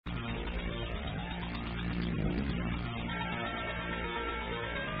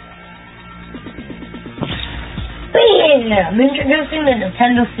I'm introducing the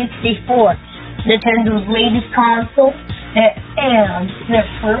Nintendo 64, Nintendo's latest console, and their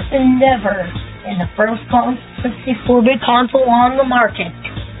first endeavor in the first 64-bit console on the market.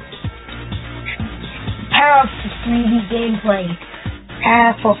 Powerful 3D gameplay,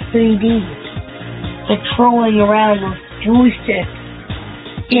 powerful 3D, controlling around with joysticks,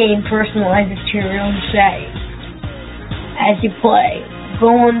 game personalize it to your own say. As you play, go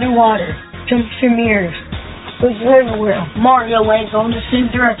underwater, jump through mirrors, goes everywhere. Mario Land going the same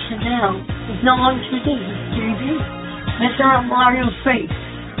direction now. It's no longer 2D, it's 3D. Mess around Mario's face.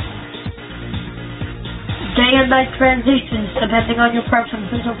 Day and night transitions depending on your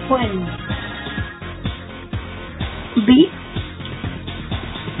preferences of playing.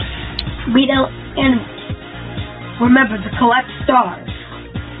 Beat out enemies. Remember to collect stars.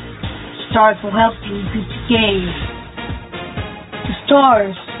 Stars will help you beat the game. The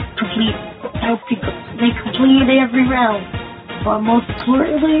stars help you complete every round. But most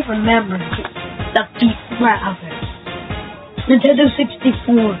importantly, remember the deep graphics. Nintendo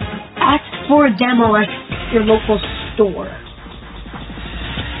 64. Ask for a demo at your local store.